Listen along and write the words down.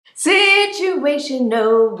Situation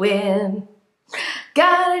no win.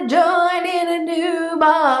 Gotta join in a new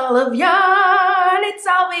ball of yarn. It's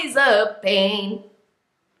always a pain.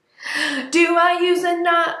 Do I use a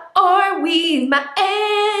knot or weave my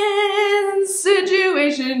ends?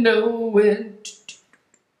 Situation no win.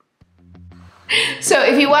 So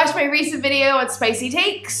if you watched my recent video on spicy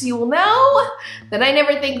takes, you will know that I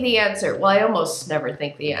never think the answer. Well, I almost never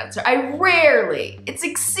think the answer. It's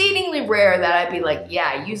exceedingly rare that I'd be like,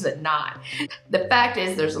 yeah, use a knot. The fact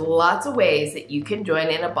is there's lots of ways that you can join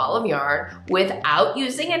in a ball of yarn without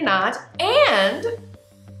using a knot and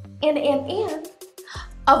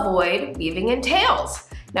avoid weaving in tails.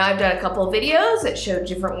 Now I've done a couple of videos that show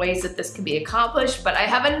different ways that this can be accomplished, but I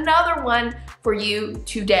have another one for you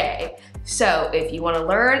today. So if you want to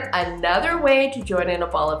learn another way to join in a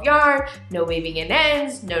ball of yarn, no weaving in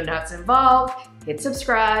ends, no knots involved, hit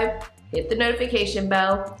subscribe, hit the notification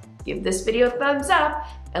bell, give this video a thumbs up,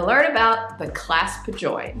 and learn about the clasp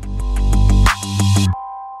join.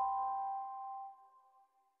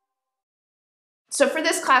 So for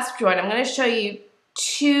this clasp join, I'm going to show you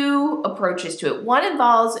two approaches to it. One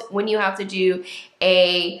involves when you have to do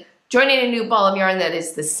joining a new ball of yarn that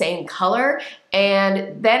is the same color,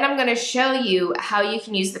 and then I'm going to show you how you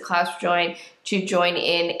can use the clasp join to join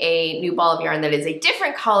in a new ball of yarn that is a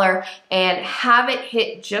different color and have it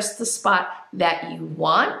hit just the spot that you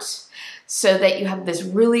want so that you have this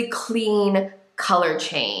really clean color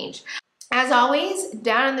change. As always,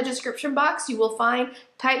 down in the description box you will find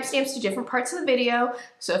timestamps to different parts of the video,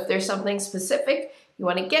 so if there's something specific you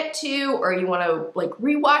want to get to or you want to like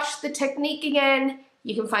rewatch the technique again,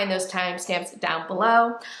 you can find those timestamps down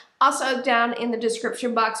below. Also down in the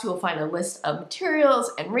description box you will find a list of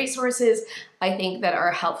materials and resources I think that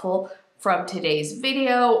are helpful from today's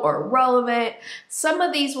video or relevant. Some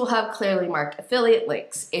of these will have clearly marked affiliate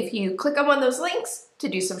links. If you click on one of those links to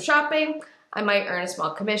do some shopping, I might earn a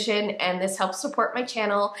small commission, and this helps support my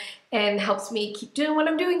channel and helps me keep doing what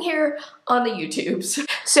I'm doing here on the YouTubes.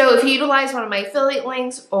 So if you utilize one of my affiliate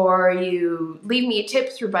links or you leave me a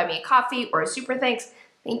tip through Buy Me a Coffee or a Super Thanks,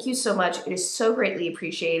 thank you so much. It is so greatly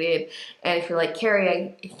appreciated. And if you're like, Carrie,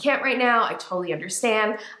 I can't right now, I totally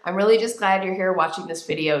understand. I'm really just glad you're here watching this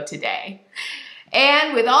video today.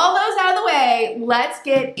 And with all those out of the way, let's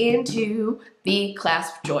get into the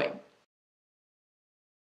clasp join.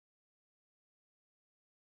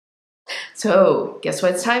 So, guess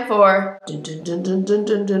what it's time for? Dun, dun, dun, dun, dun,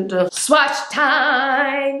 dun, dun, dun. Swatch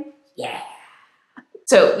time! Yeah!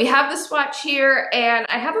 So, we have the swatch here, and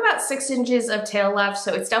I have about 6 inches of tail left,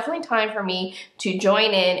 so it's definitely time for me to join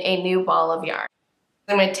in a new ball of yarn.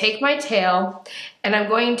 I'm going to take my tail, and I'm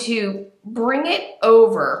going to bring it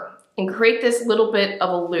over and create this little bit of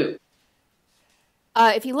a loop.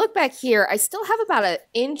 If you look back here, I still have about 1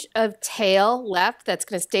 inch of tail left that's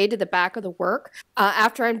going to stay to the back of the work.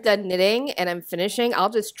 After I'm done knitting and I'm finishing, I'll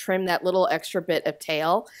just trim that little extra bit of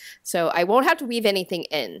tail so I won't have to weave anything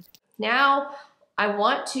in. Now I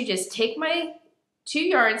want to just take my 2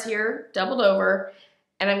 yarns here, doubled over,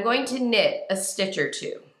 and I'm going to knit a stitch or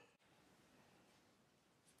 2.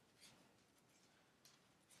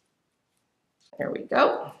 There we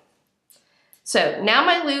go. So now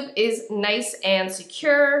my loop is nice and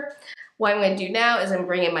secure. What I'm going to do now is I'm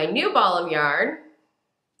bringing my new ball of yarn.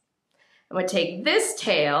 I'm going to take this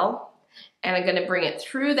tail and I'm going to bring it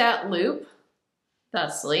through that loop,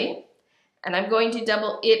 thusly, and I'm going to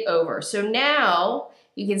double it over. So now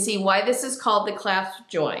you can see why this is called the clasp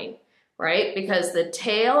join, right? Because the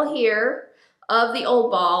tail here of the old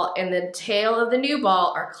ball and the tail of the new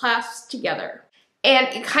ball are clasped together. And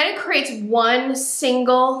it kind of creates one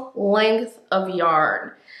single length of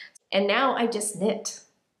yarn. And now I just knit.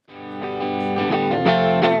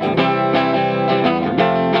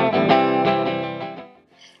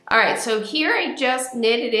 All right, so here I just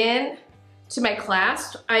knitted in to my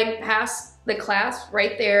clasp. I passed the clasp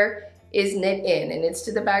right there is knit in, and it's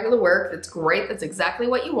to the back of the work. That's great, that's exactly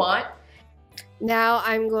what you want. Now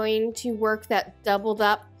I'm going to work that doubled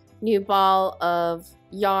up new ball of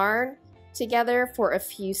yarn together for a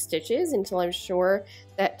few stitches until I'm sure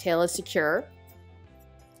that tail is secure.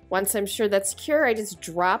 Once I'm sure that's secure, I just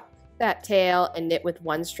drop that tail and knit with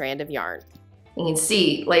 1 strand of yarn. You can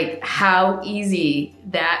see like how easy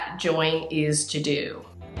that join is to do.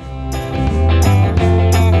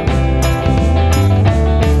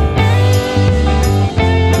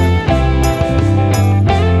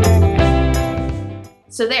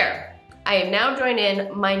 So there, I have now joined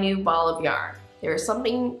in my new ball of yarn. There is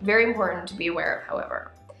something very important to be aware of,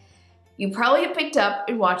 however. You probably have picked up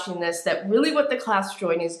in watching this that really what the clasp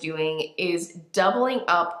join is doing is doubling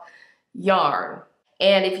up yarn.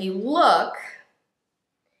 And if you look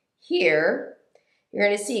here, you're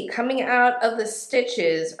gonna see coming out of the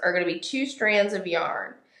stitches are gonna be 2 strands of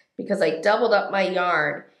yarn because I doubled up my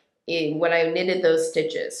yarn when I knitted those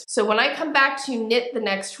stitches. So when I come back to knit the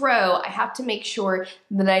next row, I have to make sure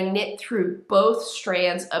that I knit through both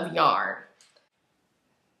strands of yarn.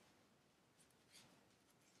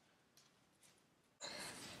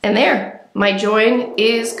 And there, my join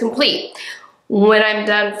is complete. When I'm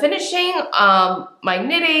done finishing my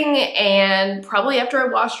knitting, and probably after I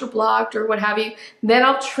washed or blocked or what have you, then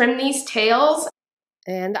I'll trim these tails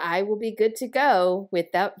and I will be good to go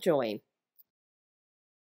with that join.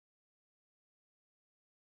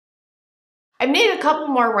 I made a couple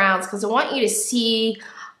more rounds because I want you to see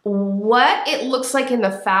what it looks like in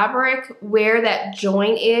the fabric where that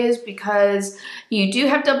join is, because you do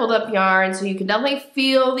have doubled up yarn, so you can definitely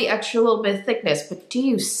feel the extra little bit of thickness, but do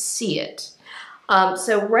you see it?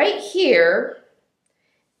 So right here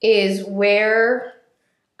is where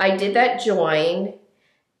I did that join,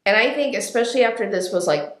 and I think especially after this was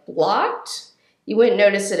like blocked, you wouldn't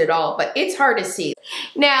notice it at all, but it's hard to see.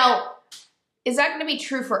 Now, is that going to be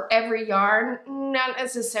true for every yarn? Not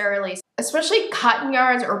necessarily. Especially cotton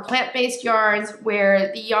yarns or plant-based yarns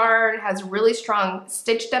where the yarn has really strong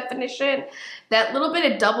stitch definition, that little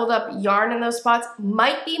bit of doubled up yarn in those spots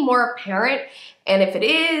might be more apparent. And if it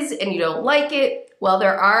is and you don't like it, well,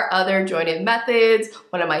 there are other joining methods.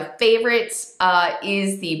 One of my favorites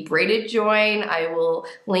is the braided join. I will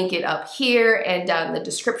link it up here and down in the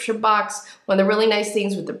description box. One of the really nice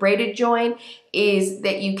things with the braided join is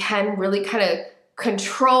that you can really kind of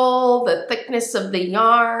control the thickness of the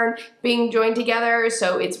yarn being joined together,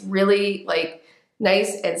 so it's really like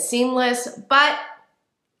nice and seamless, but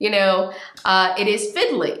you know, it is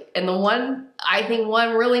fiddly. And I think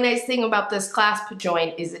one really nice thing about this clasp join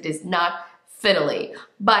is it is not fiddly.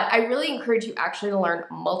 But I really encourage you actually to learn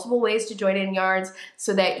multiple ways to join in yarns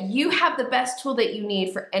so that you have the best tool that you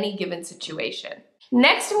need for any given situation.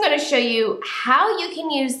 Next, I'm going to show you how you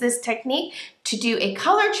can use this technique to do a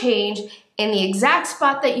color change in the exact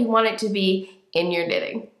spot that you want it to be in your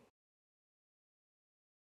knitting.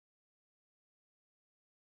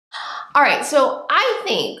 All right, so I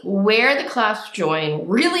think where the clasp join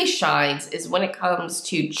really shines is when it comes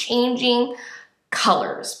to changing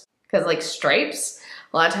colors. Because like stripes,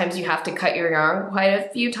 a lot of times you have to cut your yarn quite a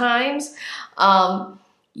few times.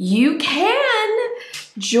 You can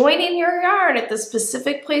join in your yarn at the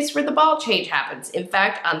specific place where the ball change happens. In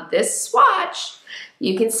fact, on this swatch,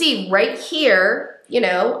 you can see right here, you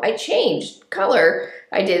know, I changed color.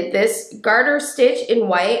 I did this garter stitch in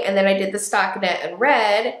white, and then I did the stockinette in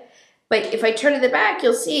red. But if I turn to the back,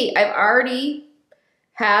 you'll see I've already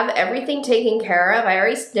have everything taken care of. I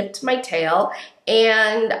already snipped my tail,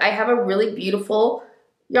 and I have a really beautiful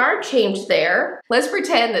yarn change there. Let's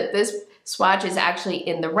pretend that this swatch is actually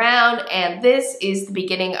in the round, and this is the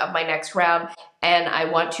beginning of my next round, and I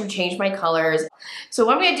want to change my colors. So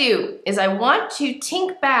what I'm going to do is I want to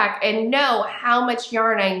tink back and know how much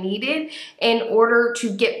yarn I needed in order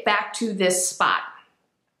to get back to this spot.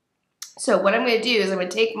 So what I'm going to do is I'm going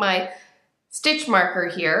to take my stitch marker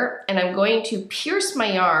here, and I'm going to pierce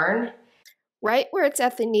my yarn right where it's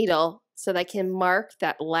at the needle so that I can mark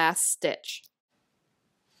that last stitch.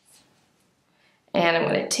 And I'm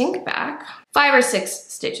going to tink back 5 or 6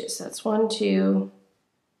 stitches. That's 1, 2,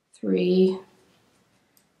 3,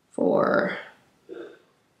 4,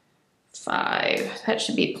 5. That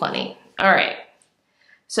should be plenty. All right.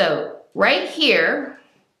 So right here,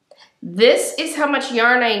 this is how much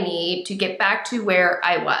yarn I need to get back to where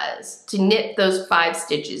I was, to knit those 5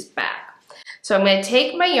 stitches back. So I'm going to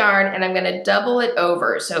take my yarn and I'm going to double it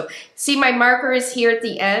over. So see, my marker is here at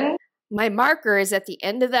the end. My marker is at the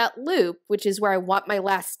end of that loop, which is where I want my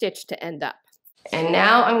last stitch to end up. And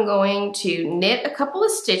now I'm going to knit a couple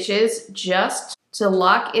of stitches just to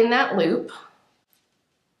lock in that loop.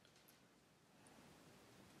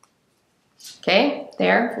 Okay,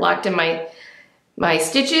 there, locked in my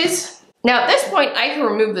stitches. Now at this point I can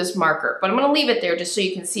remove this marker, but I'm going to leave it there just so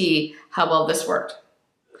you can see how well this worked.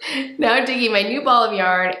 Now I'm taking my new ball of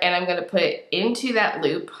yarn and I'm going to put it into that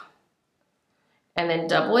loop and then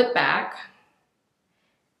double it back.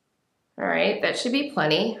 All right, that should be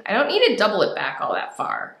plenty. I don't need to double it back all that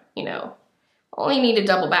far, you know. Only need to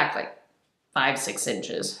double back like 5, 6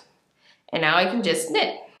 inches. And now I can just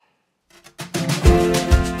knit.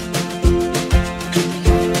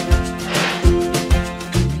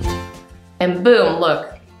 And boom,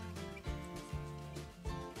 look.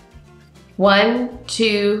 1,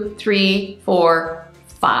 2, 3, 4,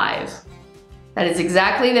 5. That is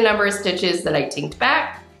exactly the number of stitches that I tinked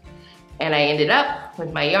back, and I ended up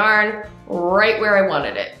with my yarn right where I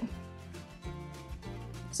wanted it.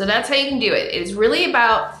 So that's how you can do it. It's really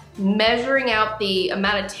about measuring out the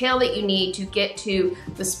amount of tail that you need to get to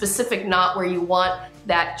the specific knot where you want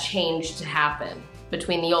that change to happen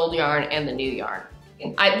between the old yarn and the new yarn.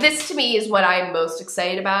 This to me is what I'm most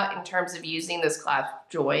excited about in terms of using this clasp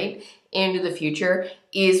join into the future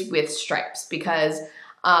is with stripes, because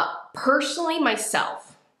personally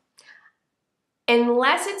myself,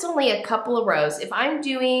 unless it's only a couple of rows, if I'm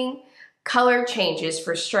doing color changes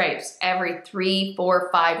for stripes every 3, 4,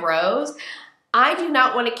 5 rows, I do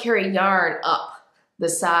not want to carry yarn up the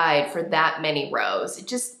side for that many rows. It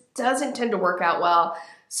just doesn't tend to work out well.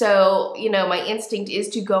 So, you know, my instinct is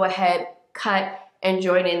to go ahead, cut, and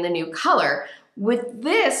join in the new color. With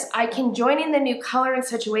this, I can join in the new color in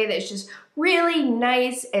such a way that it's just really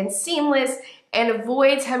nice and seamless and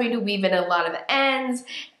avoids having to weave in a lot of ends.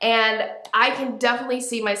 And I can definitely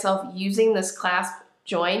see myself using this clasp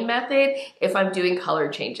join method if I'm doing color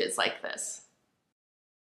changes like this.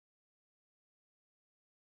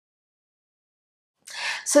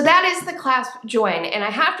 So that is the clasp join, and I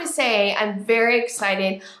have to say I'm very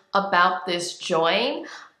excited about this join.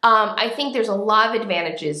 I think there's a lot of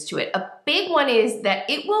advantages to it. A big one is that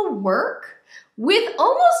it will work with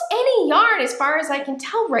almost any yarn as far as I can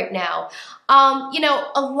tell right now. You know,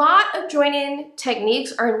 a lot of join-in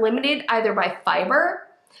techniques are limited either by fiber,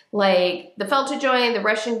 like the felted join, the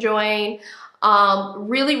Russian join,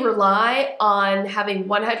 really rely on having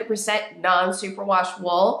 100% non-superwash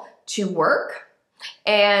wool to work.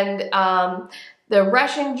 And the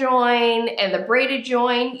Russian join and the braided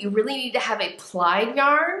join, you really need to have a plied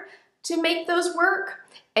yarn to make those work.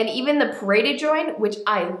 And even the braided join, which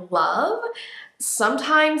I love,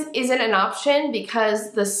 sometimes isn't an option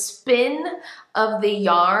because the spin of the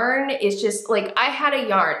yarn is just like, I had a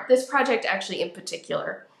yarn, this project actually in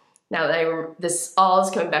particular, now that this all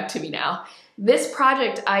is coming back to me now. This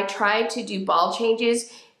project, I tried to do ball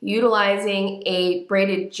changes utilizing a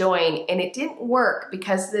braided join, and it didn't work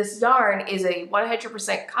because this yarn is a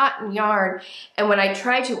 100% cotton yarn, and when I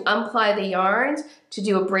tried to unply the yarns to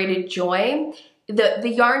do a braided join, the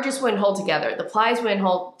yarn just wouldn't hold together. The plies wouldn't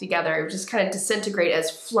hold together. It would just kind of disintegrate as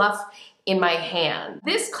fluff in my hand.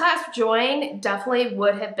 This clasp join definitely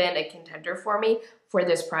would have been a contender for me for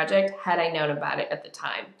this project had I known about it at the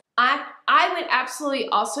time. I would absolutely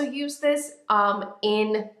also use this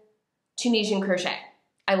in Tunisian crochet.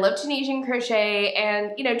 I love Tunisian crochet,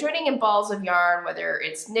 and you know, joining in balls of yarn, whether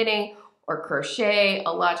it's knitting or crochet,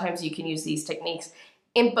 a lot of times you can use these techniques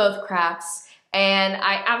in both crafts. And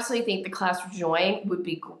I absolutely think the clasp join would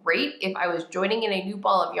be great if I was joining in a new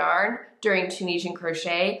ball of yarn during Tunisian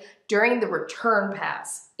crochet, during the return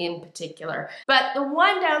pass in particular. But the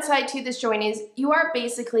one downside to this join is you are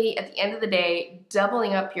basically, at the end of the day,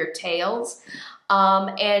 doubling up your tails.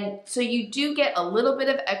 And so you do get a little bit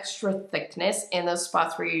of extra thickness in those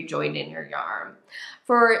spots where you joined in your yarn.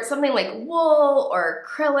 For something like wool or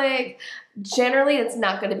acrylic, generally it's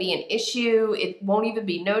not going to be an issue. It won't even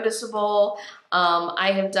be noticeable.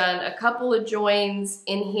 I have done a couple of joins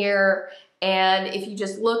in here, and if you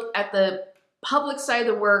just look at the public side of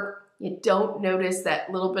the work, you don't notice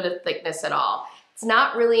that little bit of thickness at all. It's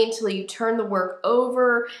not really until you turn the work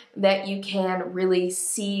over that you can really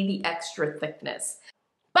see the extra thickness.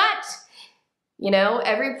 But, you know,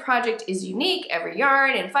 every project is unique, every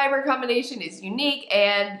yarn and fiber combination is unique,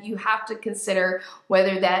 and you have to consider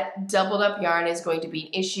whether that doubled up yarn is going to be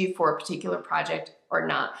an issue for a particular project or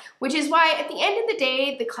not. Which is why at the end of the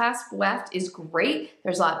day, the clasp left is great.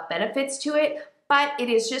 There's a lot of benefits to it, but it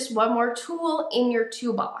is just one more tool in your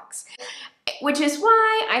toolbox. Which is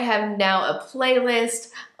why I have now a playlist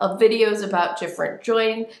of videos about different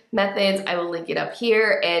join methods. I will link it up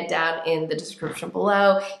here and down in the description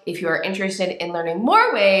below if you are interested in learning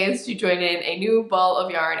more ways to join in a new ball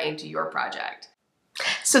of yarn into your project.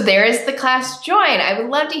 So there is the clasp join. I would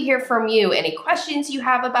love to hear from you. Any questions you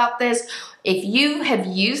have about this? If you have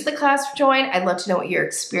used the clasp join, I'd love to know what your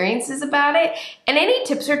experience is about it, and any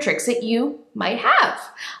tips or tricks that you might have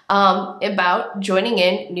about joining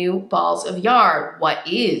in new balls of yarn. What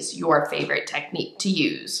is your favorite technique to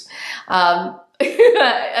use?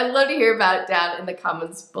 I'd love to hear about it down in the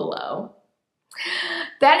comments below.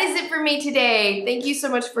 That is it for me today. Thank you so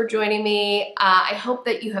much for joining me. I hope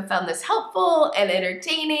that you have found this helpful and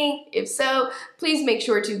entertaining. If so, please make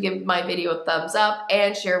sure to give my video a thumbs up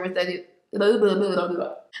and share with others.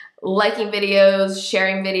 Liking videos,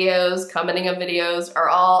 sharing videos, commenting on videos are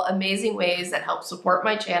all amazing ways that help support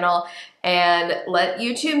my channel and let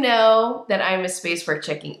YouTube know that I'm a space for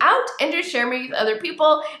checking out, and just share me with other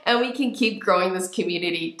people and we can keep growing this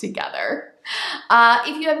community together.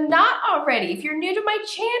 If you have not already, if you're new to my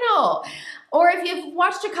channel, or if you've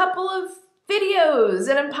watched a couple of videos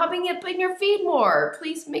and I'm popping up in your feed more.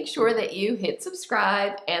 Please make sure that you hit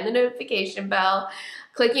subscribe and the notification bell.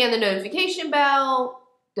 Clicking on the notification bell,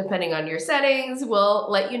 depending on your settings, will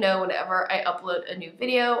let you know whenever I upload a new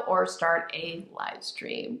video or start a live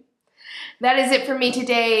stream. That is it for me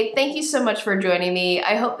today. Thank you so much for joining me.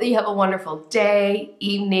 I hope that you have a wonderful day,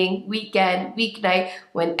 evening, weekend, weeknight,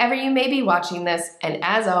 whenever you may be watching this. And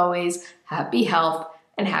as always, happy health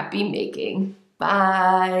and happy making.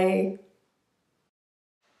 Bye.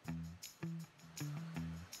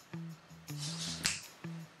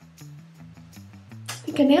 I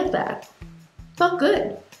think I nailed that. Felt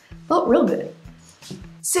good. Felt real good.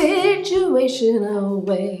 Situation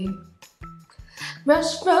away.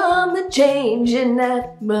 Rush from the changing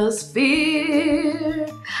atmosphere.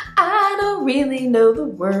 I don't really know the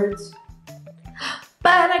words,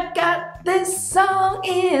 but I got this song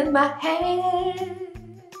in my head.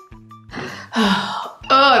 Oh,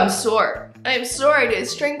 I'm sore. I'm sore. I did a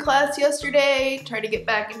string class yesterday, tried to get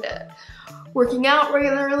back into working out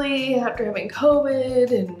regularly after having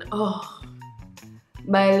COVID, and oh,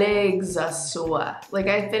 my legs are sore. Like,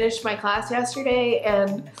 I finished my class yesterday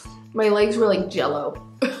and my legs were like jello.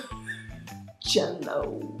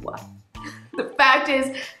 Jello. The fact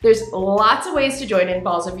is, there's lots of ways to join in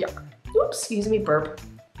balls of yarn. Oops, excuse me, burp.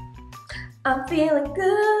 I'm feeling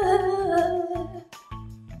good.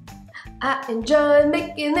 I enjoy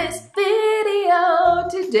making this video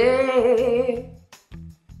today.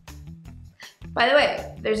 By the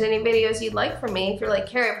way, if there's any videos you'd like from me, if you're like,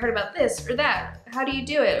 Carrie, I've heard about this or that, how do you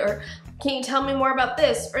do it? Or can you tell me more about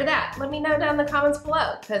this or that? Let me know down in the comments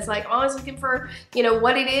below, because like I'm always looking for, you know,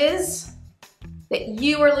 what it is that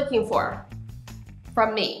you are looking for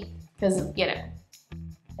from me. Because, you know,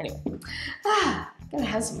 anyway, gonna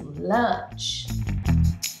have some lunch.